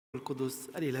القدس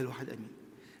الإله الواحد آمين.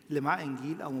 اللي معاه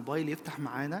إنجيل أو موبايل يفتح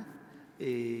معانا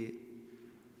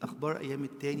أخبار أيام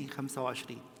التاني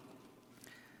 25.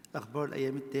 أخبار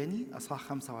الأيام التاني أصحاح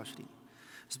 25.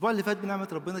 الأسبوع اللي فات بنعمة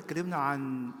ربنا اتكلمنا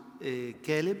عن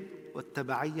كالب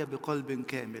والتبعية بقلب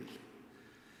كامل.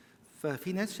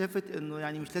 ففي ناس شافت إنه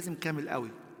يعني مش لازم كامل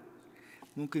قوي،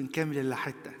 ممكن كامل إلا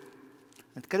حتة.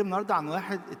 هنتكلم النهارده عن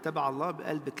واحد اتبع الله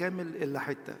بقلب كامل إلا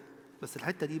حتة، بس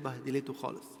الحتة دي بهدلته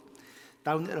خالص.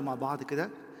 تعالوا نقرا مع بعض كده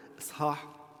اصحاح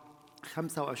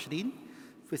 25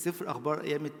 في سفر اخبار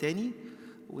ايام التاني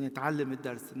ونتعلم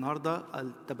الدرس النهارده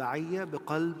التبعيه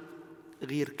بقلب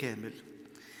غير كامل.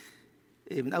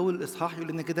 من اول الاصحاح يقول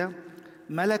لنا كده: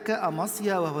 ملك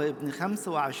امصيا وهو ابن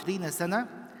 25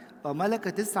 سنه، وملك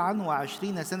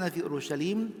 29 سنه في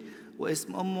اورشليم،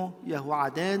 واسم امه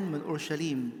يهوعدان من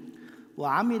اورشليم،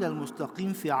 وعمل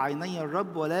المستقيم في عيني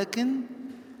الرب ولكن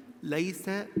ليس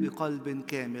بقلب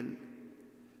كامل.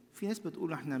 في ناس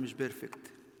بتقول احنا مش بيرفكت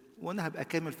وانا هبقى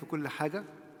كامل في كل حاجه.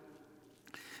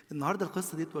 النهارده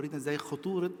القصه دي تورينا ازاي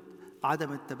خطوره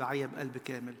عدم التبعيه بقلب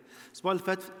كامل. الاسبوع اللي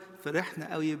فات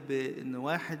فرحنا قوي بان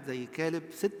واحد زي كالب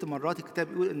 6 مرات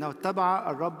الكتاب يقول انه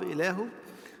اتبع الرب الهه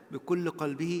بكل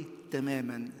قلبه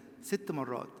تماما. 6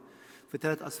 مرات في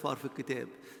 3 أسفار في الكتاب: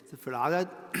 سفر العدد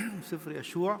وسفر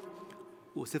يشوع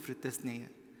وسفر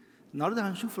التثنيه. النهارده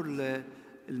هنشوف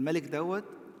الملك دوت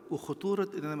وخطورة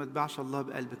إن أنا ما اتبعش الله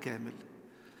بقلب كامل.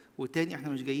 وتاني إحنا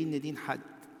مش جايين ندين حد،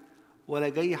 ولا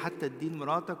جاي حتى تدين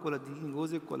مراتك ولا تدين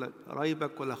جوزك ولا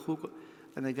قرايبك ولا أخوك.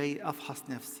 أنا جاي أفحص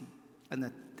نفسي،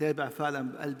 أنا تابع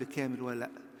فعلا بقلب كامل ولا لأ.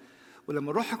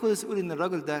 ولما الروح القدس يقول إن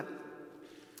الراجل ده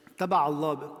تبع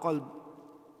الله بقلب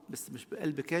بس مش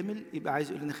بقلب كامل، يبقى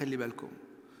عايز يقول لنا خلي بالكم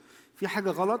في حاجة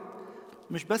غلط.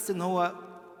 مش بس إن هو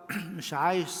مش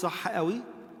عايش صح قوي،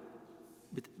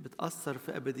 بتأثر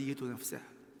في أبديته نفسها.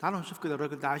 تعالوا نشوف كده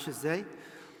الراجل ده عايش ازاي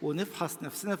ونفحص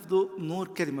نفسنا في ضوء نور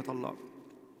كلمة الله.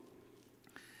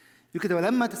 يقول كده: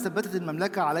 ولما تثبتت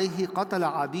المملكة عليه قتل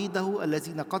عبيده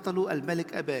الذين قتلوا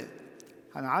الملك أباه.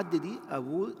 هنعدي دي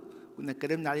أبوه كنا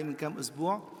اتكلمنا عليه من كام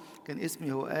أسبوع، كان اسمه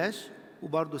يهوآش،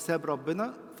 وبرضه ساب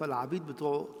ربنا فالعبيد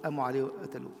بتوعه قاموا عليه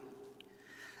وقتلوه.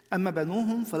 أما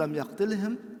بنوهم فلم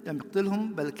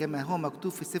يقتلهم بل كما هو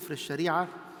مكتوب في سفر الشريعة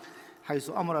حيث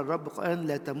أمر الرب قائلا: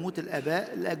 لا تموت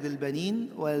الآباء لأجل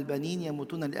البنين ولا البنين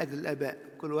يموتون لأجل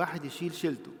الآباء. كل واحد يشيل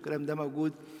شيلته. الكلام ده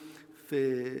موجود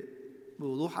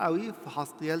بوضوح قوي في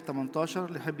حزقيال 18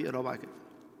 اللي يحب يقراه بعد كده.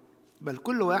 بل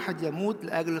كل واحد يموت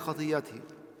لأجل خطيته.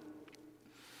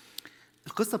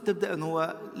 القصة بتبدأ إن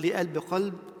هو ليه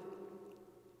قلب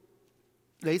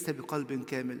ليس بقلب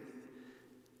كامل.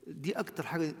 دي أكتر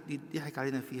حاجة يضحك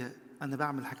علينا فيها. أنا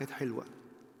بعمل حاجات حلوة،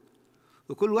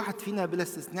 وكل واحد فينا بلا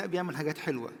استثناء بيعمل حاجات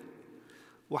حلوة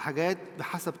وحاجات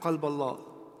بحسب قلب الله.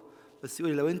 بس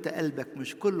يقول لو انت قلبك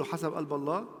مش كله حسب قلب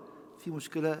الله، في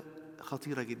مشكلة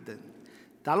خطيرة جدا.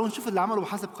 تعالوا نشوف اللي عمله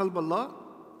بحسب قلب الله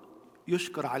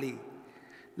يشكر عليه،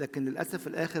 لكن للأسف في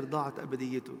الآخر ضاعت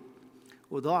أبديته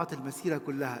وضاعت المسيرة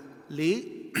كلها.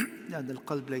 ليه؟ لأن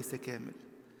القلب ليس كامل.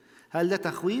 هل ده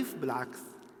تخويف؟ بالعكس،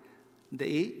 ده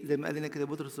ايه؟ زي ما قال لنا كده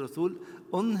بطرس الرسول: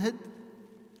 انهض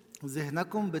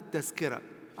ذهنكم بالتذكرة،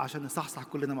 عشان نصحصح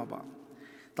كلنا مع بعض.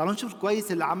 تعالوا نشوف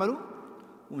كويس اللي عمله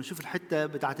ونشوف الحتة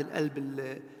بتاعة القلب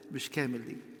اللي مش كامل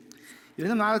دي.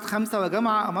 يقول لنا من عدد 5: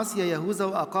 وجمع أمصيا يهوذا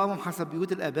وأقامهم حسب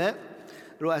بيوت الآباء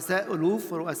رؤساء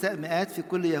ألوف ورؤساء مئات في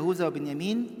كل يهوذا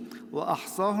وبنيامين،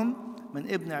 وأحصاهم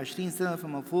من ابن 20 سنة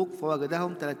فما فوق،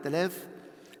 فوجدهم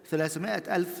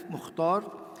 300,000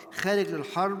 مختار خارج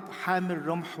للحرب حامل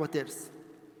رمح وترس.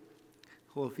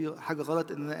 هو في حاجة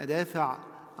غلط إن أنا أدافع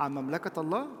عن مملكة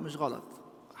الله؟ مش غلط.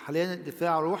 حاليا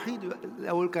دفاع روحي،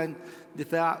 الأول كان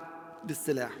دفاع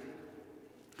بالسلاح.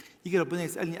 يجي ربنا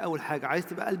يسألني أول حاجة: عايز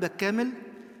تبقى قلبك كامل؟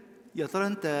 يا ترى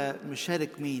أنت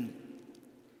مشارك مين؟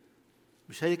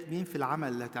 مشارك مين في العمل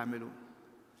اللي هتعمله؟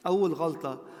 أول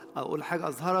غلطة أول حاجة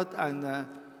أظهرت أن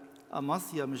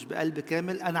أمصيا مش بقلب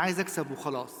كامل. أنا عايز أكسب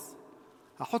وخلاص،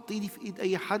 هحط إيدي في إيد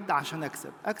أي حد عشان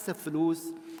أكسب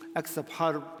فلوس، أكسب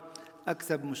حرب،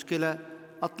 أكسب مشكلة،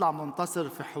 أطلع منتصر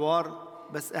في حوار،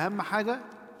 بس أهم حاجة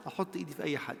أحط إيدي في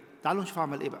أي حد. تعالوا نشوف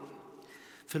عمل إيه بقى.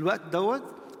 في الوقت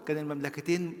دوت كان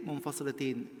المملكتين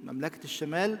منفصلتين. مملكة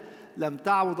الشمال لم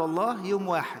تعبد الله يوم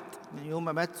واحد، من يوم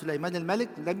ما مات سليمان الملك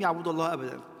لم يعبدوا الله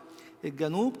أبدا.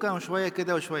 الجنوب كانوا شوية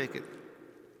كده وشوية كده.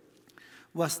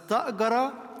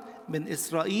 واستأجر من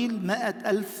إسرائيل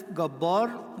 100,000 جبار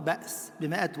بأس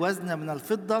ب100 وزنة من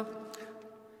الفضة.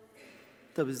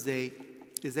 طب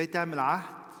إزاي تعمل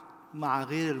عهد مع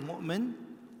غير المؤمن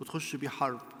وتخش بيه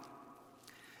حرب؟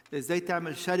 إزاي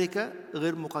تعمل شركة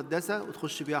غير مقدسة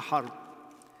وتخش بيها حرب؟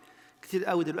 كتير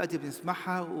قوي دلوقتي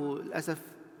بنسمعها وللأسف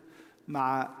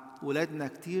مع ولادنا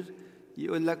كتير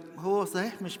يقول لك هو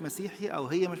صحيح مش مسيحي أو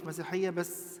هي مش مسيحية،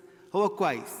 بس هو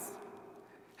كويس،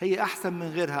 هي أحسن من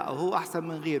غيرها أو هو أحسن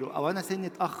من غيره، أو أنا سني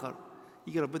اتأخر.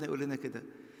 يجي ربنا يقول لنا كده،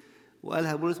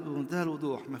 وقالها بولس بمنتهى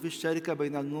الوضوح: مفيش شركة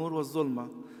بين النور والظلمة،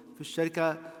 مفيش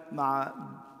شركة مع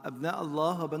أبناء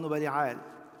الله وبنو بليعال.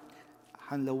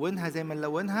 هنلونها زي ما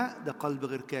نلونها، ده قلب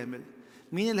غير كامل.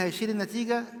 مين اللي هيشيل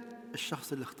النتيجة؟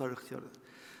 الشخص اللي اختار الاختيار ده.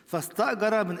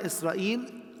 فاستأجر من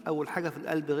إسرائيل، أول حاجة في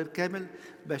القلب غير كامل،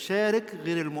 بشارك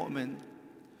غير المؤمن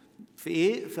في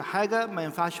إيه؟ في حاجة ما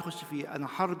ينفعش يخش فيها. أنا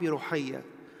حربي روحية،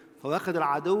 فواخد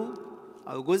العدو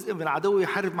أو جزء من العدو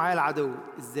يحارب معايا العدو.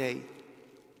 إزاي؟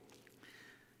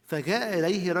 فجاء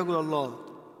إليه رجل الله،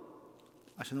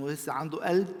 عشان هو لسه عنده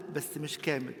قلب بس مش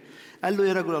كامل. قال له: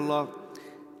 يا رجل الله،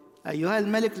 أيها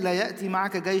الملك، لا يأتي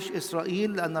معك جيش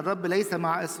إسرائيل، لأن الرب ليس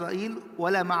مع إسرائيل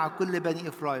ولا مع كل بني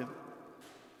إفرايم.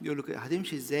 يقول له كده: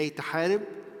 هتمشي إزاي تحارب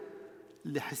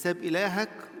لحساب إلهك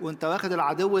وأنت واخد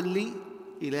العدو اللي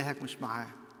إلهك مش معاه؟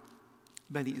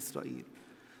 بني إسرائيل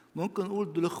ممكن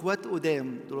نقول دول إخوات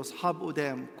قدام، دول أصحاب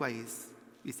قدام. كويس.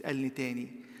 يسألني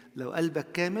تاني: لو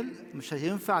قلبك كامل مش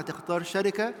هينفع تختار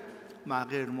شركة مع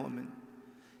غير المؤمن.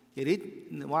 يا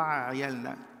ريت نوعي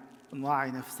عيالنا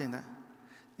ونوعي نفسنا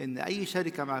إن أي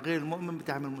شركة مع غير المؤمن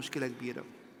بتعمل مشكلة كبيرة.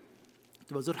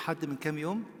 كنت بزور حد من كام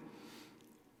يوم،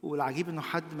 والعجيب إنه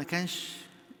حد ما كانش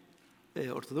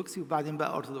أرثوذكسي وبعدين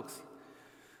بقى أرثوذكسي.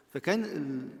 فكان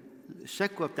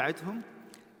الشكوى بتاعتهم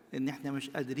إن إحنا مش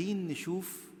قادرين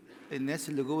نشوف الناس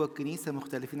اللي جوه الكنيسة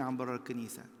مختلفين عن بره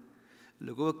الكنيسة.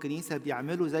 اللي جوه الكنيسة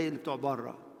بيعملوا زي اللي بتوع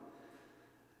بره.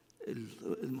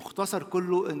 المختصر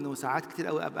كله إنه ساعات كتير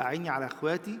قوي أبقى عيني على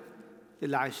إخواتي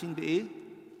اللي عايشين بإيه؟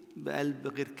 بقلب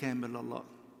غير كامل لله.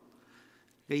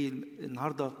 جاي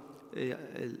النهارده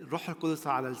الروح القدس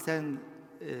على لسان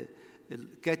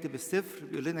الكاتب السفر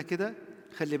بيقول لنا كده: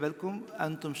 خلي بالكم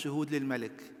أنتم شهود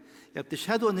للملك. يا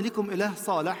بتشهدوا أن ليكم إله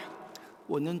صالح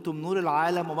وأن أنتم نور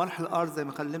العالم وملح الأرض زي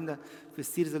ما كلمنا في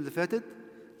السيريز اللي فاتت،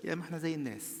 يا إما إحنا زي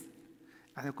الناس.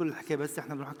 إحنا كل الحكاية بس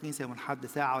إحنا بنروح الكنيسة يوم الأحد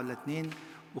ساعة ولا 2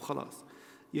 وخلاص.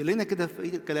 يقول لنا كده في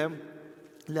بقية الكلام: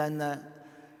 لأن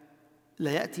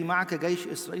لا يأتي معك جيش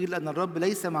إسرائيل، لأن الرب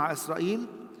ليس مع إسرائيل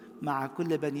مع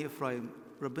كل بني إفرايم.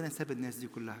 ربنا ساب الناس دي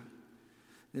كلها.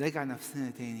 نراجع نفسنا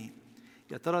تاني.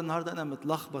 يا ترى النهاردة أنا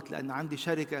متلخبط لأن عندي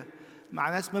شركة مع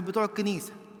ناس ما بتوع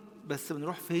الكنيسة، بس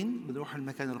بنروح فين؟ بنروح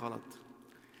المكان الغلط.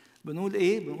 بنقول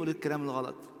إيه؟ بنقول الكلام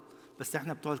الغلط، بس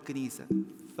إحنا بتوع الكنيسة.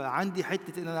 فعندي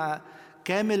حتة إن أنا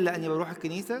كامل لأني بروح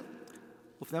الكنيسة،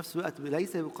 وفي نفس الوقت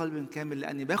ليس بقلب كامل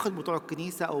لأني باخد بتوع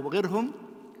الكنيسة أو غيرهم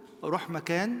أروح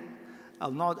مكان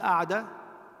أو نقعد قاعدة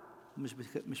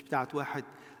مش بتاعت واحد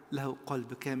له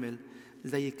قلب كامل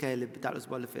زي كالب بتاع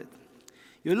الأسبوع اللي فات.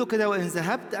 يقول له كده: وإن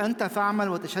ذهبت أنت فاعمل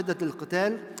وتشدد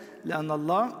للقتال، لأن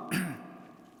الله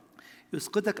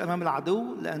يسقطك أمام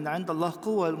العدو، لأن عند الله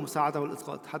قوة للمساعدة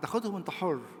والإسقاط. هتاخدهم أنت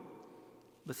حر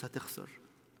بس هتخسر.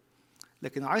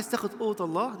 لكن عايز تاخد قوة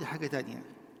الله دي حاجة تانية.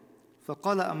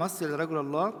 فقال أمصي لرجل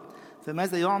الله: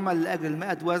 فماذا يعمل لأجل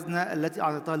 100 وزنة التي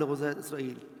أعطيتها لغزاة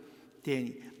إسرائيل؟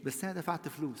 تاني: بس أنا دفعت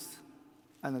فلوس،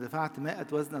 أنا دفعت 100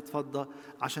 وزنة فضة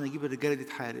عشان أجيب الرجالة دي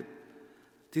تحارب.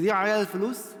 تضيع عليها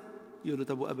الفلوس؟ يقول له: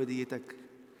 طب وأبديتك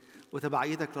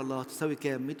وتبعيتك لله تساوي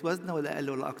كام؟ 100 وزنة ولا أقل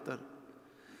ولا أكتر؟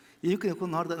 يمكن يكون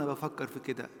النهارده أنا بفكر في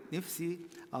كده، نفسي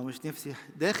أو مش نفسي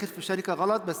داخل في شركة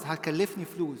غلط بس هتكلفني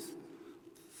فلوس.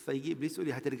 فيجي إبليس يقول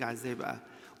لي: هترجع إزاي بقى؟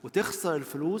 وتخسر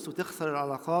الفلوس وتخسر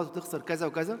العلاقات وتخسر كذا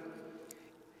وكذا.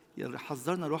 يعني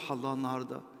حذرنا روح الله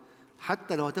النهارده: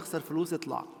 حتى لو هتخسر فلوس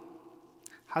اطلع،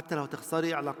 حتى لو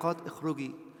هتخسري علاقات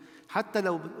اخرجي، حتى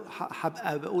لو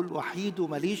هبقى بقول وحيد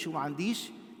وماليش وما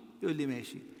عنديش، يقول لي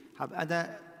ماشي، هبقى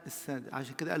انا السند.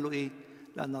 عشان كده قال له ايه؟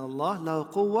 لان الله له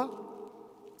قوه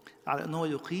على ان هو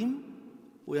يقيم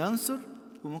وينصر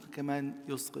وممكن كمان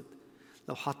يسقط.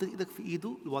 لو حطيت ايدك في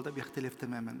ايده الوضع بيختلف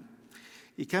تماما.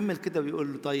 يكمل كده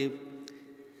ويقول له: طيب،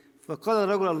 فقال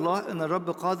رجل الله: ان الرب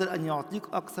قادر ان يعطيك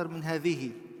اكثر من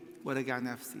هذه. ورجع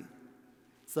نفسي: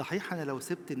 صحيح انا لو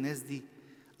سبت الناس دي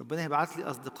ربنا هيبعت لي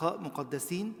اصدقاء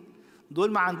مقدسين،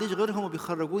 دول ما عنديش غيرهم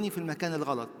وبيخرجوني في المكان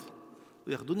الغلط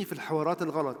وياخدوني في الحوارات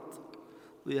الغلط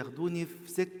وياخدوني في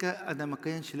سكه انا ما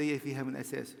كانش ليا فيها من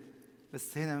اساسه،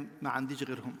 بس هنا ما عنديش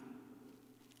غيرهم.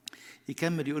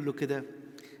 يكمل يقول له كده: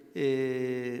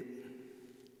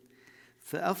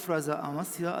 فأفرز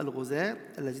أمصيا الغزاة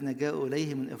الذين جاءوا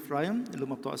إليه من إفرايم اللي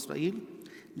هم بتوع إسرائيل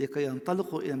لكي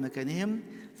ينطلقوا إلى مكانهم،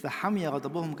 فحمي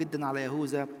غضبهم جدا على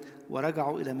يهوذا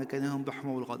ورجعوا إلى مكانهم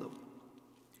بحمو الغضب.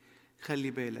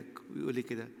 خلي بالك، ويقول لي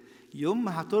كده: يوم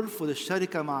ما هترفض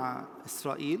الشركة مع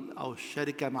إسرائيل أو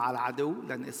الشركة مع العدو،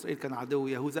 لأن إسرائيل كان عدو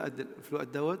يهوذا في الوقت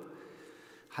دوت،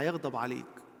 هيغضب عليك.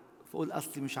 فقول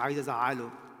أصلي مش عايز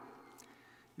أزعله.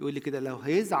 يقول لي كده لو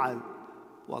هيزعل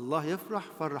والله يفرح،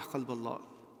 فرح قلب الله.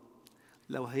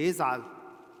 لو هيزعل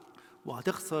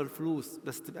وهتخسر الفلوس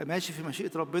بس تبقى ماشي في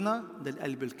مشيئة ربنا، ده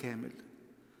القلب الكامل.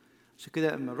 عشان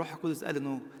كده لما الروح القدس قال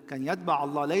إنه كان يتبع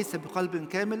الله ليس بقلب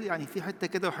كامل، يعني في حتة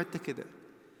كده وحتة كده.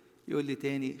 يقول لي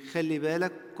تاني خلي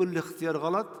بالك، كل اختيار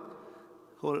غلط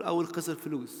هو الأول خسر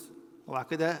فلوس وبعد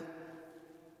كده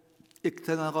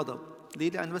اجتنى غضب. ليه؟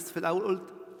 لأن بس في الأول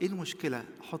قلت إيه المشكلة؟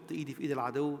 أحط إيدي في إيد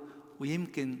العدو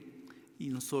ويمكن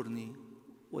ينصرني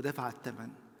ودفع الثمن.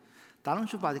 تعالوا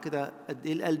نشوف بعد كده قد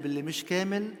إيه القلب اللي مش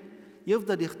كامل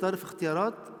يفضل يختار في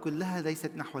اختيارات كلها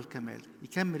ليست نحو الكمال.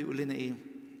 يكمل يقول لنا إيه؟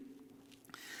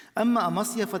 أما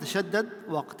أمصيا فتشدد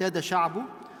واقتاد شعبه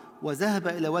وذهب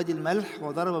إلى وادي الملح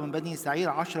وضرب من بني سعير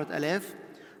 10,000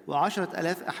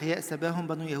 و10,000 أحياء سباهم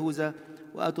بنو يهوذا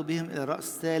وأتوا بهم إلى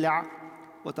رأس سالع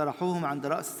وطرحوهم عند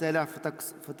رأس سالع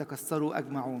فتكسروا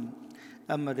أجمعون.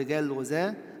 أما الرجال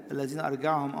الغزاة الذين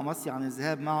أرجعهم أمصيا عن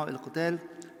الذهاب معه إلى القتال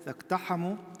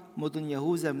فاقتحموا مدن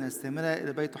يهوذا من السامرة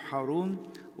إلى بيت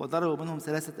حارون وضربوا منهم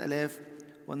 3,000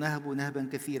 ونهبوا نهبا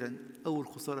كثيرا. أول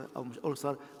خسارة، أو مش أول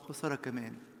خسارة، خسارة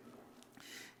كمان.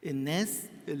 الناس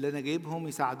اللي أنا جايبهم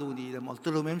يساعدوني لما قلت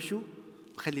لهم امشوا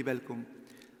خلي بالكم،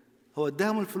 هو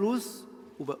اداهم الفلوس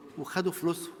وخدوا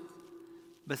فلوسهم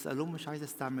بس قال لهم مش عايز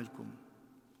استعملكم.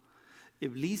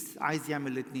 إبليس عايز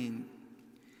يعمل الاتنين،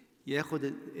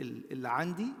 ياخد اللي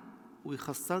عندي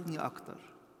ويخسرني أكتر.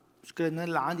 مشكلة إن أنا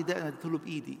اللي عندي ده أنا اديته له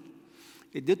بإيدي،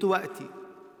 اديته وقتي،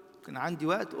 كان عندي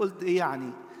وقت قلت إيه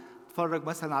يعني اتفرج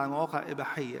مثلا على مواقع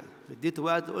إباحية، اديته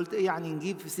وقت قلت إيه يعني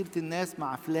نجيب في سيرة الناس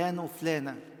مع فلان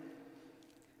وفلانة.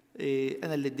 إيه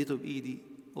أنا اللي اديته بإيدي،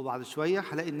 وبعد شوية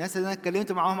هلاقي الناس اللي أنا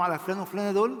اتكلمت معاهم على فلان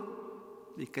وفلانة دول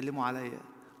بيتكلموا عليا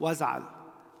وأزعل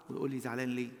ويقول لي زعلان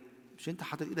ليه؟ مش أنت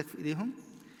حاطط إيدك في إيديهم؟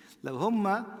 لو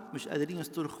هم مش قادرين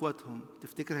يستروا إخواتهم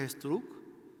تفتكر هيستروك؟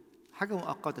 حاجة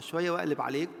مؤقتة شوية وأقلب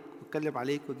عليك وأتكلم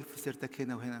عليك وأجيب في سيرتك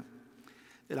هنا وهنا.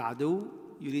 العدو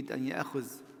يريد أن يأخذ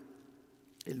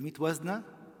 100 وزنة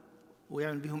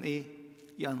ويعمل بيهم إيه؟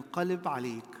 ينقلب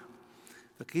عليك.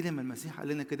 فكده لما المسيح قال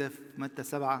لنا كده في متى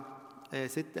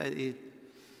 7:6 قال إيه؟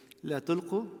 لا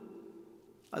تلقوا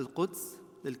القدس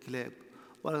للكلاب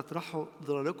ولا تطرحوا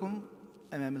ضرركم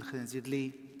أمام الخنازير.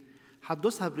 ليه؟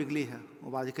 هتدوسها برجليها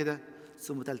وبعد كده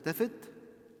ثم تلتفت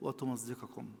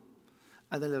وتمزقكم.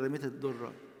 أنا اللي رميت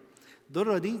الضرة.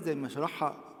 الضرة دي زي ما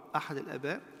شرحها أحد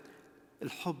الآباء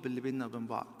الحب اللي بيننا وبين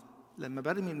بعض. لما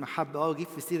برمي المحبة وأجيب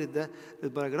في سيرة ده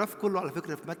البراجراف كله على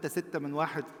فكرة في متى 6 من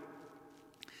 1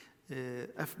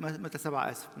 متى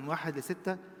 7 من 1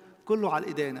 ل6 كله على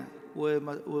الإدانة.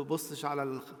 وبصش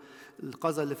على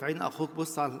القذى اللي في عين أخوك،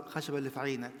 بص على الخشبة اللي في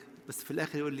عينك. بس في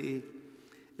الآخر يقول لي إيه؟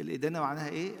 الإدانة معناها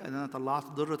إيه؟ أن أنا طلعت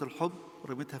ضرة الحب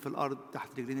ورميتها في الأرض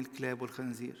تحت رجلين الكلاب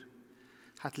والخنازير.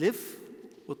 هتلف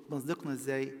وتمزقنا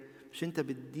إزاي؟ مش أنت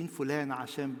بتدين فلان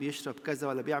عشان بيشرب كذا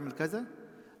ولا بيعمل كذا،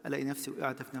 ألاقي نفسي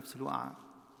وقعت في نفس الوقعة،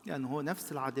 يعني هو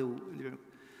نفس العدو اللي بيعمل.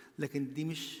 لكن دي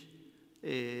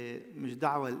مش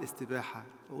دعوة للاستباحة.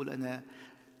 أقول أنا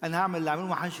هعمل اللي أعمله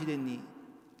محدش يديني.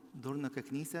 دورنا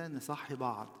ككنيسة نصحي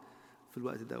بعض في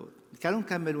الوقت دوت. تعالوا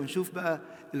نكمل ونشوف بقى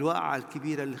الوقعة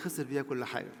الكبيرة اللي خسر فيها كل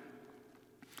حاجة.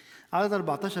 عدد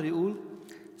 14 يقول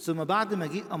ثم بعد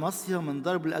مجيء أمصيا من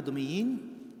ضرب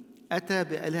الأدوميين أتى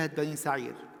بآلهة بني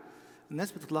سعير.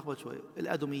 الناس بتتلخبط شوية،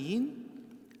 الأدوميين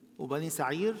وبني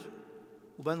سعير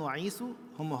وبنو عيسو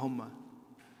هم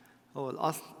هو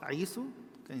الأصل عيسو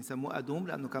كان يسموه أدوم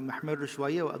لأنه كان محمر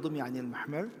شوية، وأدوم يعني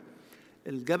المحمر.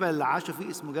 الجبل اللي عاشوا فيه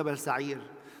اسمه جبل سعير،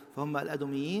 فهم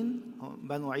الأدوميين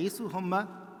بنو عيسو هم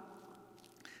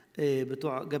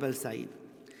بتوع جبل سعير.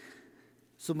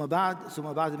 ثم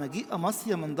بعد مجيء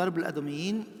أمصيا من ضرب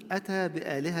الأدوميين أتى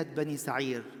بآلهة بني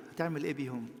سعير. هتعمل إيه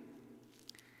بيهم؟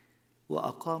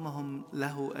 وأقامهم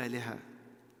له آلهة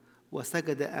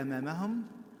وسجد أمامهم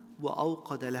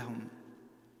وأوقد لهم.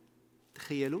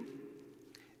 تخيلوا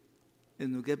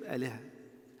إنه جاب آلهة.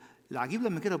 العجيب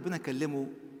لما كده ربنا كلمه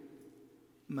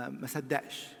ما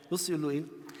صدقش. بص يقول له إيه؟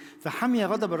 فحمي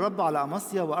غضب الرب على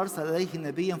أمصيا وأرسل إليه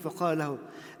نبيا فقال له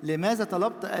لماذا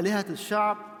طلبت آلهة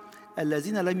الشعب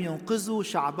الذين لم ينقذوا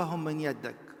شعبهم من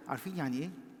يدك؟ عارفين يعني إيه؟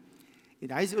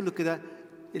 يعني عايز يقول له كده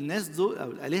الناس دول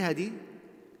أو الآلهة دي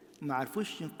ما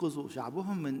عرفوش ينقذوا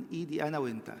شعبهم من إيدي أنا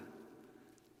وإنت،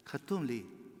 خدتهم ليه؟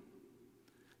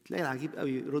 تلاقي العجيب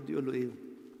قوي يرد يقول له إيه؟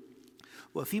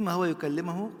 وفيما هو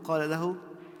يكلمه قال له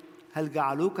هل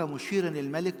جعلوك مشيرا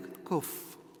للملك؟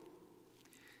 كف.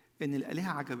 إن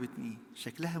الآلهة عجبتني،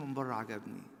 شكلها من بره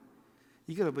عجبني.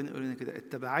 يجي ربنا يقول لنا كده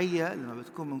التبعية لما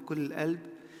بتكون من كل القلب،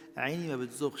 عيني ما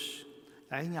بتزغش،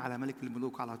 عيني على ملك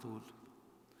الملوك على طول.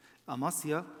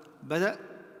 أماسيا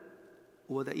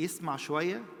وبدأ يسمع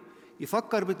شوية،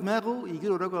 يفكر بدماغه، يجي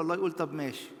له رجل الله يقول طب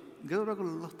ماشي. جه له رجل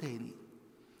الله تاني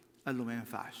قال له ما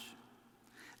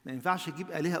ينفعش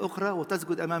تجيب آلهة أخرى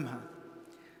وتسجد أمامها.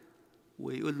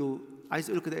 ويقول له، عايز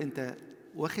يقول له كده، أنت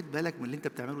واخد بالك من اللي أنت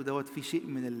بتعمله دوت؟ في شيء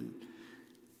من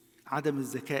عدم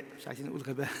الذكاء، مش عايزين نقول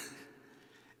غباء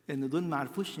إن دول ما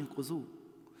عرفوش ينقذوه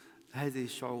هذه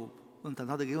الشعوب، وأنت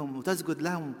النهارده جايبهم وتسجد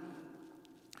لهم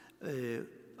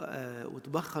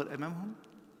وتبخر أمامهم.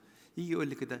 يجي يقول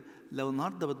لي كده، لو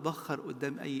النهارده بتبخر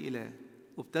قدام أي إله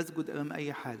وبتسجد أمام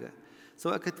أي حاجة،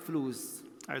 سواء كانت فلوس،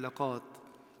 علاقات،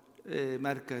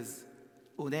 مركز،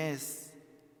 وناس،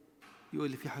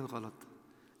 يقول لي في حاجة غلط،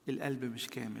 القلب مش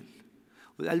كامل.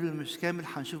 والقلب مش كامل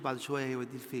هنشوف بعد شوية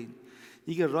هيوديه لفين.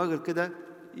 يجي الراجل كده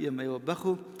لما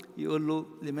يوبخه يقول له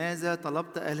لماذا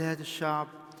طلبت آلهة الشعب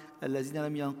الذين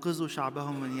لم ينقذوا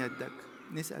شعبهم من يدك؟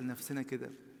 نسأل نفسنا كده،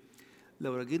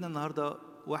 لو رجينا النهارده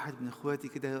واحد من اخواتي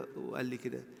كده وقال لي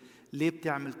كده ليه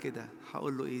بتعمل كده،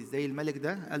 هقول له ايه؟ زي الملك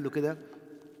ده قال له كده،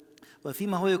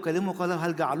 وفيما هو يكلمه قال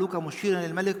هل جعلوك مشيرا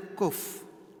للملك؟ كف.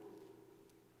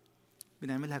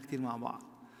 بنعملها كتير مع بعض،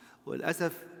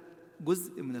 وللأسف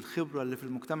جزء من الخبرة اللي في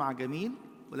المجتمع جميل،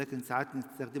 ولكن ساعات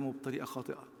نستخدمه بطريقة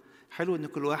خاطئة. حلو ان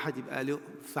كل واحد يبقى له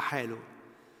في حاله،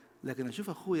 لكن اشوف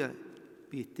اخويا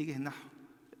بيتجه نحو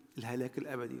الهلاك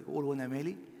الابدي واقول وانا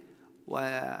مالي،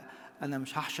 وانا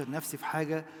مش هحشر نفسي في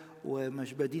حاجه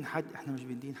ومش بدين حد. احنا مش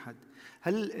بندين حد.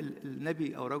 هل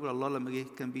النبي او رجل الله لما جه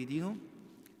كان بيدينه؟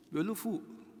 بيقول له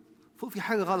فوق في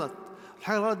حاجه غلط.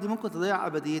 الحاجه الغلط دي ممكن تضيع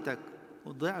ابديتك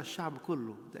وتضيع الشعب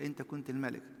كله، ده انت كنت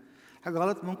الملك. حاجه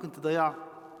غلط ممكن تضيع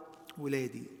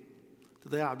ولادي،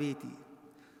 تضيع بيتي،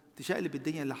 تشقلب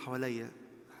الدنيا اللي حواليا.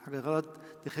 حاجه غلط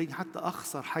تخليني حتى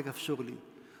اخسر حاجه في شغلي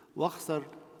واخسر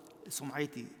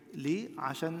سمعتي. ليه؟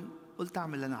 عشان قلت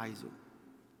اعمل اللي انا عايزه،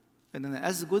 ان انا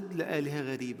اسجد لآلهة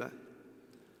غريبة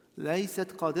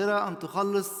ليست قادرة ان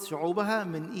تخلص شعوبها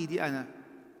من ايدي انا.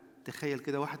 تخيل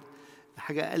كده واحد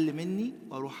حاجة اقل مني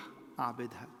واروح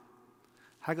اعبدها،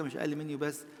 حاجة مش اقل مني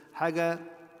بس حاجة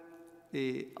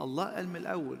الله قال من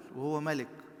الاول وهو ملك،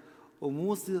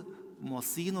 وموصي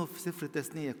موصينه في سفر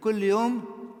التثنية كل يوم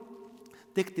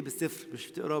تكتب السفر،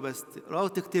 مش تقراه بس، تقراه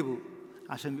وتكتبه،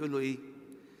 عشان بيقول له ايه؟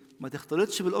 ما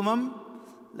تختلطش بالامم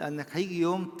لانك هيجي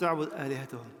يوم تعبد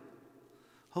الهتهم.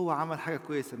 هو عمل حاجه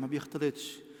كويسه، ما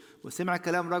بيختلطش، وسمع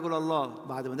كلام رجل الله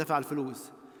بعد ما دفع الفلوس،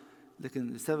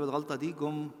 لكن بسبب الغلطه دي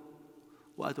جم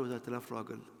وقتلوا 3000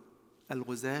 راجل،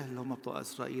 الغزاة اللي هم بتوع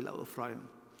اسرائيل او افرايم.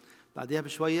 بعدها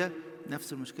بشويه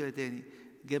نفس المشكله تاني،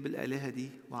 جاب الالهه دي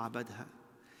وعبدها.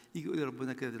 يجي يقول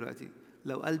ربنا كده دلوقتي،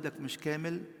 لو قلبك مش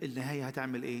كامل النهايه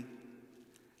هتعمل ايه؟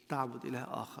 تعبد اله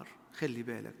اخر. خلي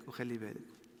بالك وخلي بالك.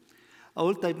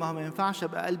 اقول طيب ما هو ما ينفعش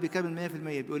ابقى قلبي كامل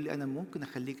 100%. بيقول لي انا ممكن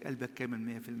اخليك قلبك كامل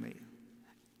 100%،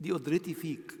 دي قدرتي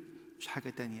فيك مش حاجه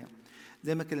تانية.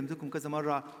 زي ما كلمتكم كذا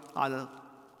مره على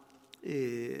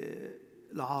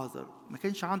لعازر، ما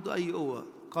كانش عنده اي قوه،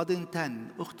 قد انتن.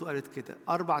 اخته قالت كده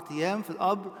 4 ايام في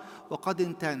القبر وقد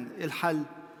انتن. الحل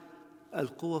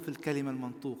القوه في الكلمه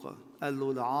المنطوقه. قال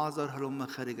له لعازر هلم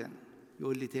خارجا.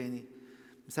 يقول لي تاني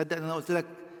مصدق ان انا قلت لك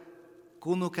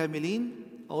كونوا كاملين؟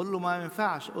 اقول له ما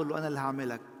ينفعش، اقول له انا اللي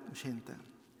هعملك مش انت.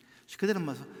 مش كده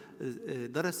لما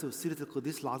درسوا سيره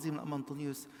القديس العظيم الانبا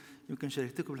انطونيوس، يمكن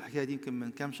شاركتكم الحكايه دي يمكن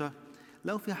من كام شهر،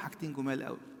 لقوا فيها حاجتين جمال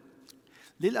قوي.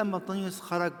 ليه الانبا انطونيوس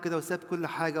خرج كده وساب كل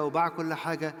حاجه وباع كل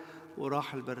حاجه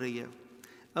وراح البريه؟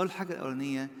 اول حاجه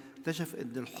الاولانيه اكتشف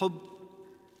ان الحب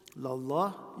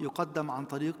لله يقدم عن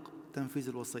طريق تنفيذ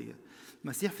الوصيه.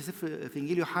 المسيح في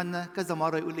انجيل يوحنا كذا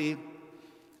مره يقول ايه؟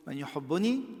 من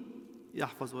يحبني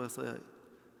يحفظ وصاياي.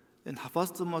 إن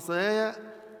حفظتم وصاياي،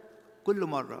 كل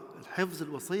مرة الحفظ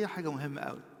الوصية حاجة مهمة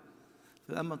قوي.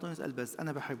 فالأنبا أنطونيوس قال بس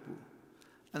أنا بحبه،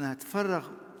 أنا هتفرغ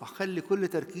وأخلي كل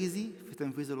تركيزي في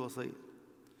تنفيذ الوصية.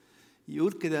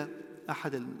 يقول كده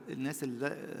أحد الناس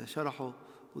اللي شرحوا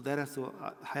ودرسوا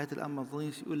حياة الأنبا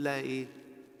أنطونيوس، يقول لها إيه؟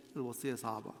 الوصية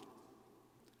صعبة.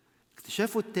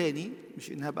 اكتشافه التاني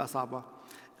مش إنها بقى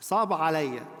صعبة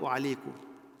عليا وعليكم،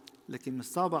 لكن مش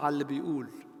صعبة على اللي بيقول.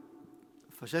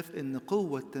 فشاف ان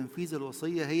قوة تنفيذ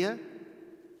الوصية هي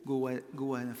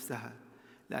جوا نفسها،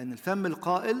 لأن الفم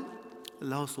القائل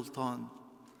له سلطان.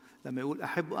 لما يقول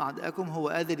أحبوا أعداءكم هو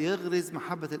قادر يغرز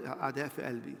محبة الأعداء في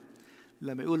قلبي.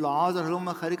 لما يقول لعازر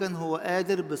هلم خارجا هو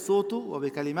قادر بصوته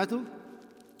وبكلمته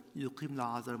يقيم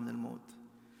لعازر من الموت.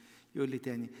 يقول لي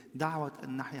تاني دعوة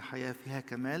أن نحيا حياة فيها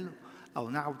كمال أو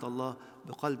نعبد الله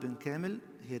بقلب كامل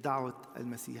هي دعوة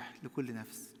المسيح لكل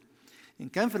نفس. إن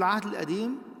كان في العهد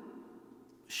القديم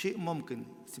شيء ممكن،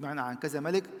 سمعنا عن كذا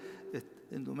ملك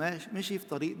انه مشي في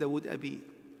طريق داود ابيه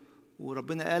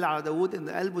وربنا قال على داود إن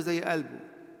قلبه زي قلبه.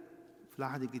 في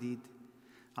العهد الجديد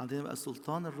عندنا بقى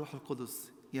سلطان الروح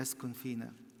القدس يسكن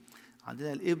فينا،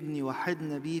 عندنا الابن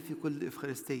يوحدنا به في كل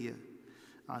إفخارستية،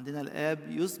 عندنا الآب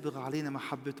يسبغ علينا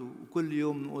محبته، وكل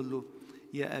يوم نقول له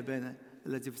يا أبانا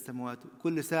الذي في السماوات،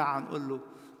 وكل ساعة نقول له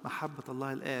محبة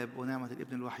الله الآب ونعمة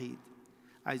الابن الوحيد.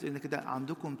 عايز أقول لك كده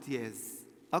عندكم امتياز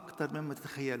أكتر مما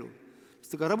تتخيلوا، بس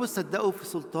تجربوا تصدقوا في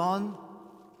سلطان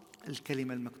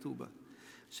الكلمة المكتوبة.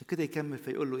 عشان كده يكمل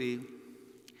فيقول له إيه؟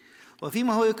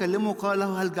 وفيما هو يكلمه قال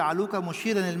له هل جعلوك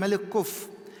مشيرا الملك كف؟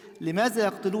 لماذا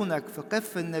يقتلونك؟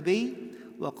 فكف النبي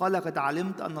وقال قد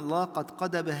علمت أن الله قد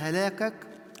قضى بهلاكك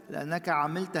لأنك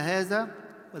عملت هذا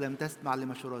ولم تسمع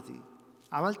لمشورتي.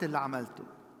 عملت اللي عملته،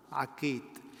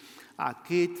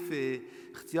 عكيت في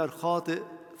اختيار خاطئ،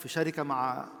 في شركة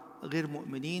مع غير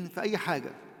مؤمنين، في أي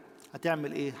حاجة.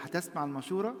 هتعمل إيه؟ هتسمع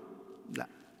المشورة؟ لا.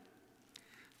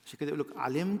 عشان كده يقول لك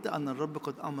علمت أن الرب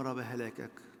قد أمر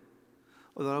بهلاكك.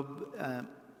 قل يا رب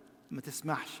ما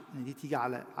تسمحش ان دي تيجي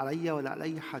عليا ولا على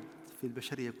اي حد في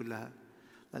البشريه كلها،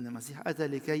 لان المسيح اتى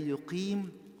لكي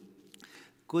يقيم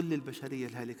كل البشريه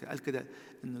الهالكه. قال كده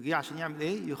انه جه عشان يعمل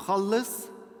ايه؟ يخلص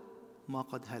ما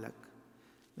قد هلك.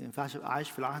 ما ينفعش ابقى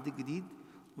عايش في العهد الجديد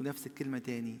ونفس الكلمه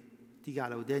تاني تيجي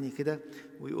على وداني كده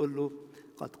ويقول له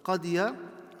قد قضي،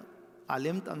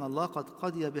 علمت ان الله قد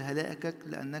قضي بهلاكك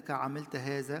لانك عملت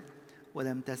هذا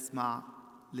ولم تسمع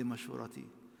لمشورتي.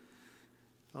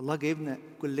 الله جايبنا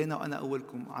كلنا وأنا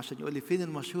أولكم عشان يقول لي فين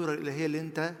المشورة الإلهية اللي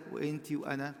أنت وأنتي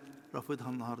وأنا رافضها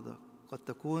النهاردة؟ قد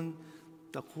تكون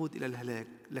تقود إلى الهلاك،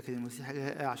 لكن المسيح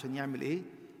جاء عشان يعمل إيه؟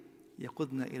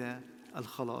 يقودنا إلى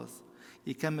الخلاص.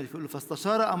 يكمل يقول له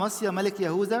فاستشار أماسيا ملك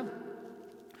يهوذا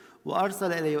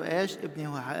وأرسل إلى يؤاش ابن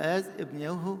يهوحاز ابن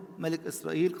يهو ملك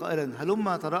إسرائيل قائلا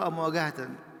هلما تراءى مواجهة.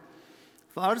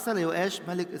 فأرسل يؤاش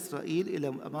ملك إسرائيل إلى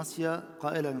أماسيا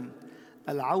قائلا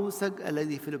العوسج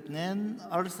الذي في لبنان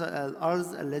أرسل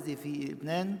الأرز الذي في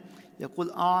لبنان يقول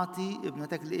أعطي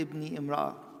ابنتك لابني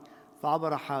امرأة.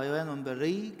 فعبر حيوان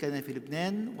بري كان في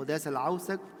لبنان وداس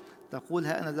العوسج تقول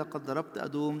ها أنا ذا قد ضربت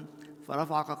أدوم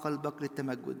فرفعك قلبك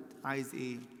للتمجد. عايز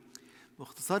إيه؟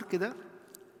 باختصار كده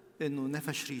إنه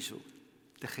نفش ريشه.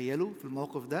 تخيلوا في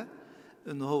الموقف ده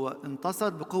إنه هو انتصر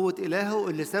بقوة إلهه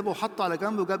اللي سابه وحطه على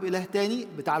جنب وجاب إله تاني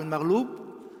بتاع المغلوب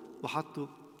وحطه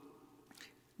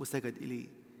وسجد إليه.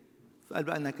 فقال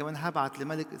بقى أنا كمان هبعت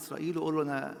لملك إسرائيل وأقول له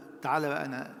أنا تعالى بقى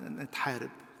أنا نتحارب.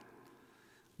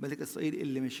 ملك إسرائيل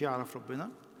اللي مش يعرف ربنا،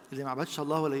 اللي ما عبدش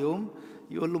الله ولا يوم،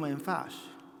 يقول له ما ينفعش.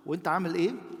 وأنت عامل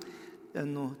إيه؟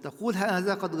 إنه تقول ها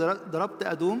أنا قد ضربت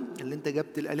أدوم اللي أنت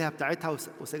جبت الآلهة بتاعتها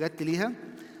وسجدت ليها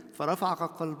فرفعك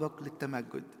قلبك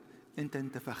للتمجد. أنت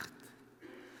انتفخت.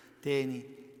 تاني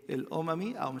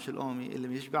الأممي أو مش الأممي اللي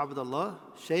مش بيعبد الله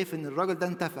شايف إن الراجل ده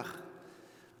انتفخ.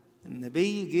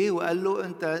 النبي جه وقال له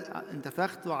انت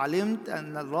انتفخت وعلمت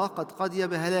ان الله قد قضي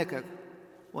بهلاكك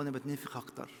وانا بتنفخ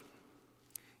اكتر.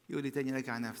 يقول لي تاني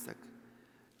راجع نفسك،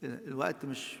 الوقت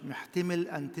مش محتمل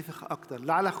انتفخ اكتر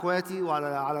لا على اخواتي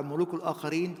ولا على الملوك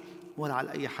الاخرين ولا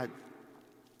على اي حد.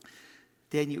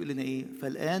 تاني يقول لنا ايه؟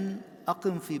 فالان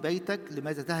اقم في بيتك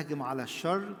لماذا تهجم على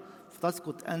الشر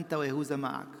فتسقط انت ويهوذا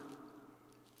معك.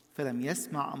 فلم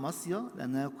يسمع أماسيا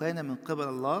لأنه كان من قبل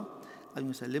الله أن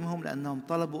يسلمهم لأنهم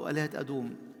طلبوا آلهة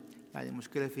أدوم. يعني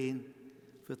المشكلة فين؟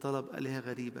 في طلب آلهة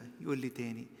غريبة. يقول لي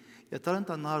تاني يا ترى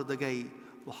أنت النهاردة جاي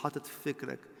وحاطط في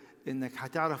فكرك إنك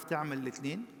هتعرف تعمل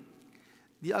الاثنين؟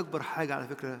 دي أكبر حاجة على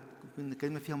فكرة كنا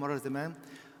اتكلمنا فيها مرة زمان،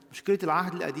 مشكلة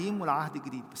العهد القديم والعهد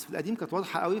الجديد. بس في القديم كانت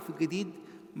واضحة قوي، في الجديد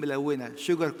ملونة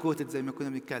شوجر كوتد زي ما كنا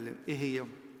بنتكلم. إيه هي؟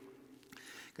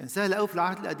 كان سهل قوي في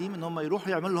العهد القديم إن هم يروحوا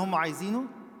يعملوا اللي هم عايزينه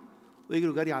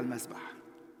ويجروا جري على المسبح،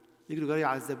 يجروا جري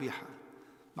على الذبيحة.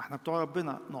 ما احنا بتوع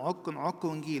ربنا نعك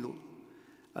ونجيله.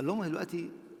 قال لهم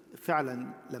دلوقتي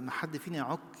فعلا لما حد فينا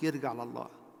يعك يرجع لله،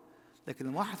 لكن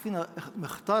لما واحد فينا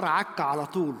مختار عك على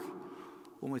طول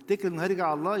ومتكل انه هيرجع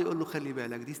على الله يقول له خلي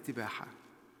بالك دي استباحة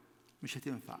مش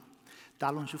هتنفع.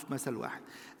 تعالوا نشوف مثل واحد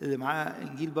اللي معاه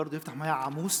انجيل برضه يفتح معايا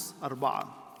عاموس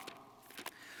 4.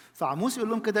 فعاموس يقول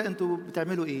لهم كده انتوا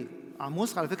بتعملوا ايه؟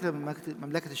 عاموس على فكرة من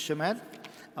مملكة الشمال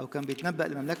او كان بيتنبأ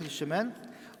لمملكة الشمال،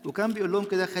 وكان بيقول لهم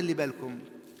كده خلي بالكم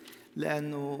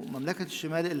لأنه مملكة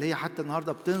الشمال اللي هي حتى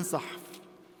النهاردة بتنصح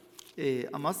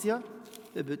أماسيا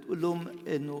بتقول لهم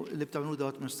إنه اللي بتعملوه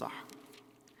دوت مش صح.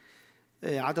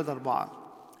 عدد 4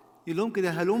 يقول لهم كده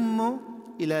هلموا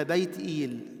إلى بيت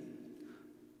إيل.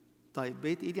 طيب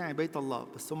بيت إيل يعني بيت الله،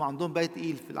 بس هم عندهم بيت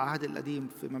إيل في العهد القديم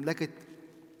في مملكة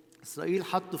إسرائيل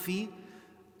حطوا فيه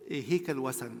هيكل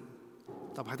وثن.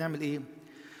 طب هنعمل إيه؟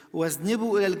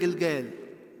 واذنبوا إلى الجلجال،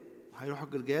 هيروحوا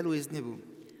الجلجال ويذنبوا،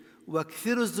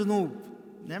 واكثروا الذنوب،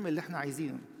 نعمل اللي احنا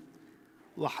عايزينه.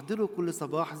 واحضروا كل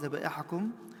صباح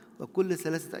ذبائحكم وكل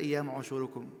 3 أيام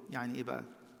عشوركم. يعني إيه بقى؟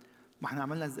 ما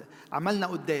احنا عملنا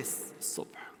قداس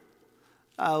الصبح،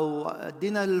 أو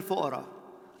ادينا للفقراء،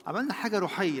 عملنا حاجة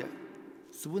روحية،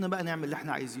 سيبونا بقى نعمل اللي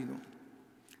احنا عايزينه.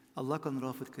 الله كان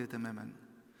رافض كده تماما.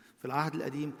 في العهد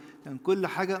القديم كان كل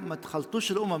حاجة ما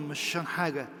تخلطوش الأمم، مش عشان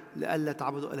حاجة لئلا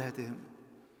تعبدوا آلهتهم.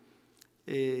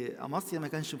 أمصيا ما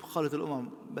كانش بخالط الأمم،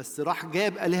 بس راح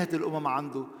جاب آلهة الأمم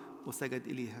عنده وسجد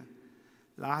إليها.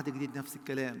 العهد الجديد نفس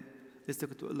الكلام. لسه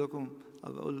كنت بقول لكم،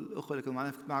 أو بقول الأخوة اللي كانوا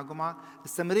معانا في اجتماع الجمعة،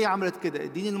 السامرية عملت كده،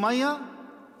 اديني المية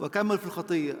وأكمل في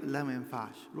الخطية. قال لها ما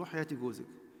ينفعش، روح هاتي جوزك.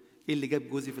 إيه اللي جاب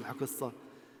جوزي في القصة؟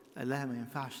 قال لها ما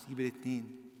ينفعش تجيب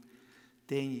الاثنين.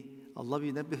 تاني الله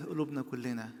بينبه قلوبنا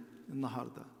كلنا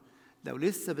النهارده، لو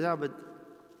لسه بتعبد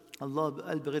الله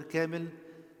بقلب غير كامل،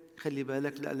 خلي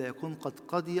بالك لألا يكون قد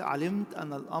قضي، علمت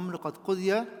أن الأمر قد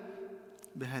قضي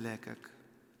بهلاكك.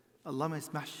 الله ما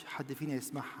يسمحش حد فينا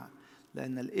يسمعها،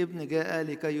 لأن الابن جاء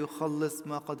لكي يخلص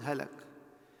ما قد هلك.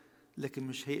 لكن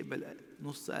مش هيقبل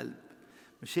نص قلب،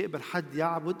 مش هيقبل حد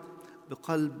يعبد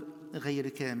بقلب غير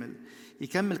كامل.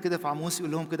 يكمل كده في عموس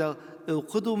يقول لهم كده: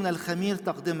 اوقدوا من الخمير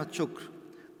تقدمة شكر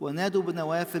ونادوا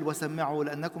بنوافل وسمعوا،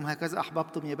 لأنكم هكذا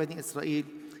أحببتم يا بني إسرائيل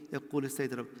يقول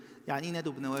السيد رب. يعني إيه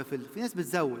نادوا بنوافل؟ في ناس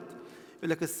بتزود، يقول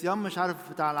لك الصيام مش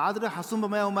عارف بتاع العذراء هصوم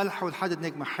بمية وملح والحد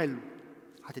النجمة حلو،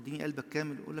 هتديني قلبك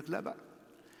كامل؟ يقول لك لا بقى،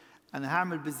 أنا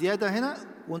هعمل بزيادة هنا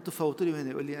وأنتوا فوتوا لي هنا.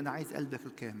 يقول لي أنا عايز قلبك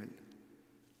الكامل.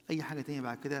 أي حاجة تانية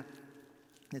بعد كده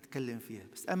نتكلم فيها،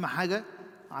 بس أهم حاجة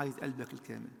عايز قلبك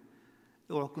الكامل.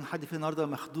 اوعى يكون حد فينا النهارده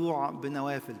مخدوع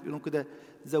بنوافل. يقولوا كده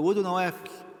زودوا نوافل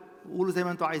وقولوا زي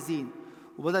ما انتوا عايزين،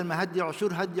 وبدل ما هدي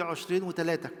عشور هدي 20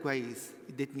 و3. كويس،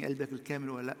 اديتني قلبك الكامل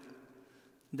ولا لا؟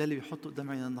 ده اللي بيحطه قدام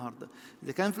عينينا النهارده.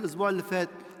 اذا كان في الاسبوع اللي فات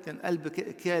كان قلب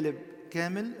كالب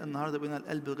كامل، النهارده بقينا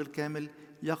القلب الغير كامل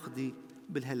يقضي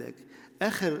بالهلاك.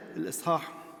 اخر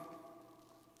الاصحاح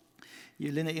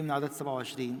يقول لنا ايه من عدد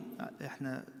 27؟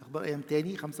 احنا اخبار ايام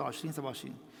تاني 25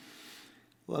 27.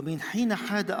 ومن حين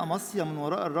حاد أمصيا من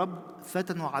وراء الرب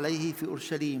فتنوا عليه في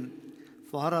أورشليم،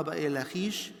 فهرب إلى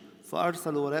لاخيش،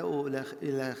 فأرسلوا وراءه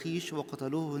إلى لاخيش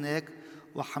وقتلوه هناك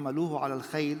وحملوه على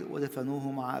الخيل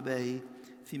ودفنوه مع أباه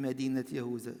في مدينة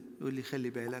يهوذا. يقول لي خلي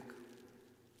بالك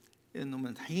إنه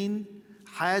من حين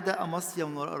حاد أمصيا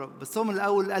من وراء الرب، بس هو من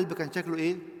الأول القلب كان شكله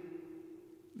إيه؟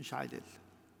 مش عادل،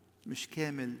 مش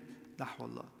كامل نحو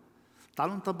الله.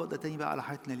 تعالوا نطبق ده تاني بقى على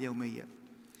حياتنا اليومية.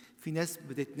 في ناس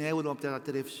بتتناول وما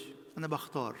بتعترفش. أنا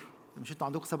بختار، مش أنتوا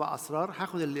عندكم 7 أسرار،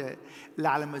 هاخد اللي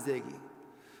على مزاجي.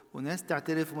 وناس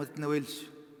تعترف وما تتناولش،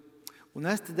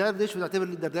 وناس تدردش وتعتبر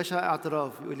الدردشة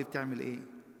اعتراف. يقول لي بتعمل إيه؟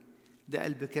 ده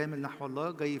قلب كامل نحو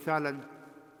الله؟ جاي فعلا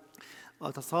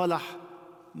أتصالح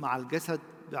مع الجسد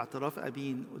باعتراف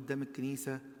أبين قدام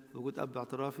الكنيسة وجود أب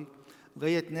اعترافي،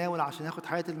 جاي أتناول عشان آخد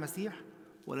حياة المسيح،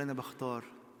 ولا أنا بختار؟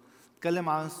 اتكلم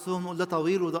عن الصوم نقول ده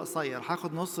طويل وده قصير،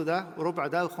 هاخد نص ده وربع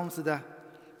ده وخمس ده.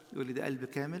 يقول لي ده قلب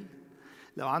كامل؟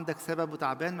 لو عندك سبب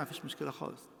وتعبان ما فيش مشكلة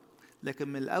خالص، لكن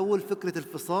من الأول فكرة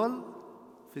الفصال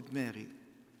في دماغي.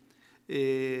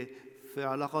 في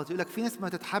علاقات يقول لك في ناس ما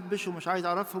تتحبش ومش عايز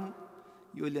أعرفهم.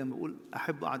 يقول لي لما بقول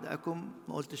أحب أعدائكم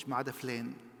ما قلتش ما عدا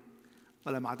فلان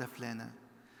ولا ما عدا فلانة.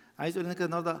 عايز أقول لك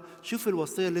النهارده شوف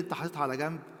الوصية اللي أنت حاططها على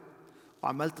جنب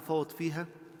وعمال تفاوض فيها،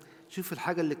 شوف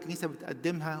الحاجة اللي الكنيسة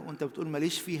بتقدمها وأنت بتقول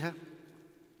ماليش فيها.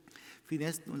 في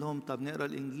ناس نقول لهم طب نقرأ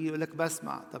الإنجيل، يقول لك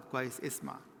بسمع. طب كويس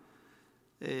اسمع،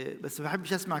 بس ما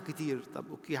بحبش أسمع كتير. طب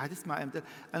أوكي هتسمع إمتى؟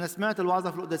 أنا سمعت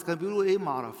الوعظة في القداس كانوا بيقولوا إيه؟ ما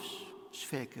أعرفش، مش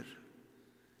فاكر.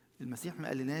 المسيح ما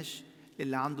قالناش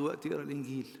اللي عنده وقت يقرأ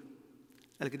الإنجيل،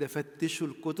 قال كده فتشوا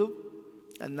الكتب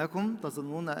أنكم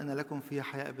تظنون أن لكم فيها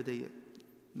حياة أبدية.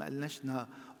 ما قالناش إنها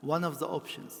one of the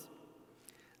options.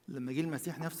 لما جه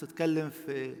المسيح نفسه اتكلم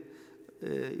في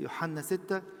يوحنا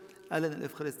 6 قال ان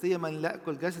الافخارستيه من لا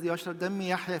ياكل جسدي ويشرب دمي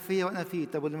يحيا فيا وانا فيه.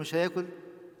 طب واللي مش هياكل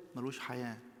ملوش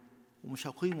حياه ومش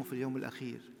هقيمه في اليوم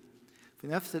الاخير. في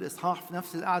نفس الاصحاح في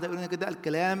نفس القعده يقول لنا كده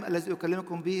الكلام الذي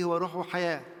اكلمكم به هو روح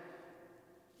وحياه.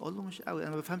 اقول له مش قوي، انا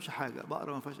ما بفهمش حاجه،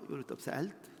 بقرا ما فيهاش. يقول له طب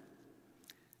سالت؟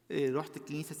 رحت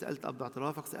الكنيسه سالت اب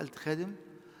اعترافك، سالت خادم؟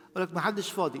 اقول لك ما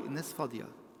حدش فاضي، الناس فاضيه.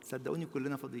 صدقوني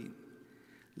كلنا فاضيين.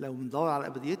 لو بندور على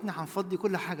ابديتنا هنفضي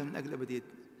كل حاجه من اجل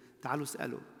ابديتنا. تعالوا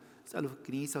اسالوا في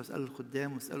الكنيسه واسالوا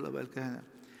الخدام واسالوا اباء الكهنه.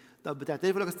 طب بتعترف؟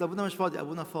 يقول لك اصل ابونا مش فاضي.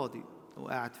 ابونا فاضي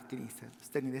وقاعد في الكنيسه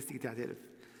مستني الناس تيجي تعترف.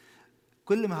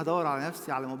 كل ما هدور على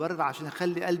نفسي على مبرر عشان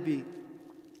اخلي قلبي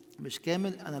مش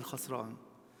كامل انا الخسران.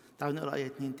 تعالوا نقرا ايه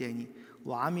 2 تاني.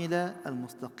 وعمل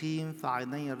المستقيم في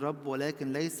عيني الرب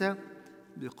ولكن ليس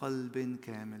بقلب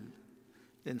كامل.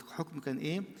 لان الحكم كان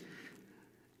ايه؟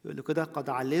 يقول له كده: قد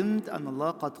علمت أن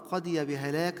الله قد قضي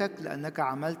بهلاكك لأنك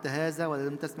عملت هذا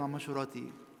ولم تسمع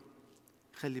مشورتي.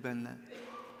 خلي بالنا،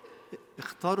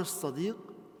 اختار الصديق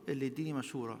اللي يديني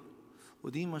مشورة،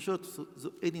 وديني مشورة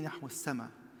تزقني نحو السماء،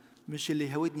 مش اللي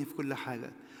يهودني في كل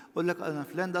حاجة. أقول لك أنا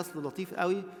فلان ده أصله لطيف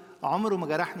قوي، عمره ما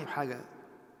جرحني بحاجة.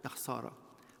 يا خسارة،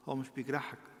 هو مش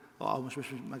بيجرحك، أو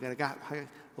مش ما جرحك بحاجة،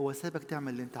 هو سابك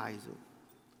تعمل اللي أنت عايزه.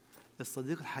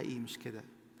 الصديق الحقيقي مش كده.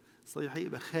 الصديق الحقيقي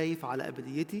يبقى خايف على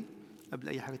أبديتي قبل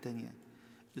أي حاجة تانية.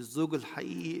 الزوج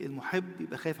الحقيقي المحب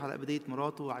يبقى خايف على أبدية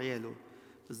مراته وعياله.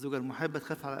 الزوجة المحبة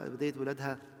تخاف على أبدية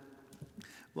ولادها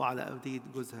وعلى أبدية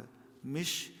جوزها.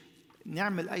 مش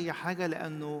نعمل أي حاجة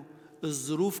لأنه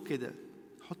الظروف كده.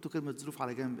 حطوا كلمة ظروف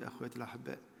على جنب يا أخواتي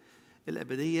الأحباء.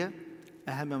 الأبدية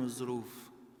أهم من الظروف.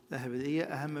 الأبدية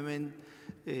أهم من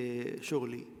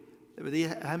شغلي. الأبدية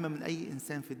أهم من أي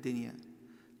إنسان في الدنيا،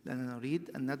 لأننا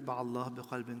نريد أن نتبع الله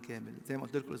بقلب كامل. زي ما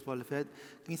قلت لكم الأسبوع اللي فات،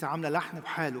 الكنيسة عاملة لحن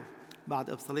بحاله بعد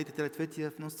إبصالية الثلاث فتية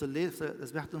في نص الليل، في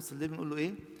تسبيحة نص الليل بنقول له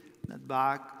إيه؟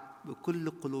 نتبعك بكل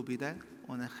قلوبنا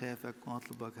ونخافك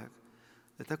ونطلب وجهك.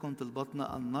 لتكن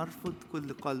طلبتنا أن نرفض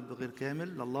كل قلب غير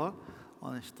كامل لله،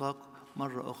 ونشتاق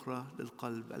مرة أخرى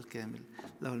للقلب الكامل.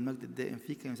 له المجد الدائم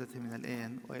في كنيسته من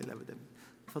الآن وإلى الأبد.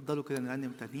 تفضلوا كده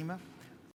نرنم ترنيمة